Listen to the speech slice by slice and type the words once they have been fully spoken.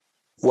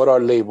What are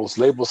labels?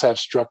 Labels have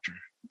structure.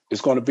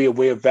 It's going to be a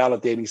way of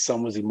validating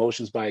someone's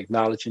emotions by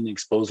acknowledging and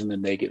exposing the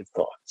negative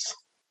thoughts.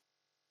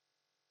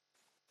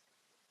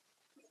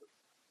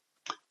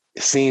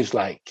 It seems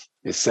like,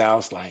 it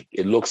sounds like,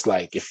 it looks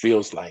like, it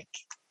feels like.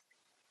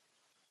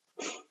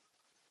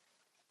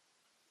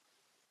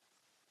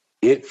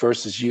 It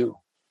versus you.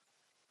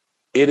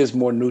 It is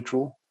more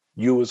neutral.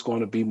 You is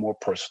going to be more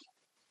personal.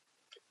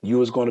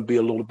 You is going to be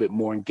a little bit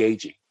more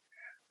engaging.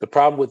 The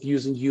problem with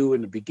using you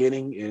in the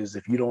beginning is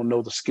if you don't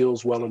know the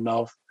skills well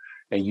enough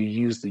and you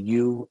use the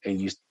you and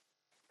you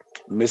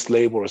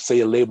mislabel or say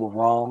a label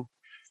wrong,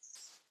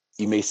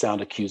 you may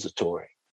sound accusatory.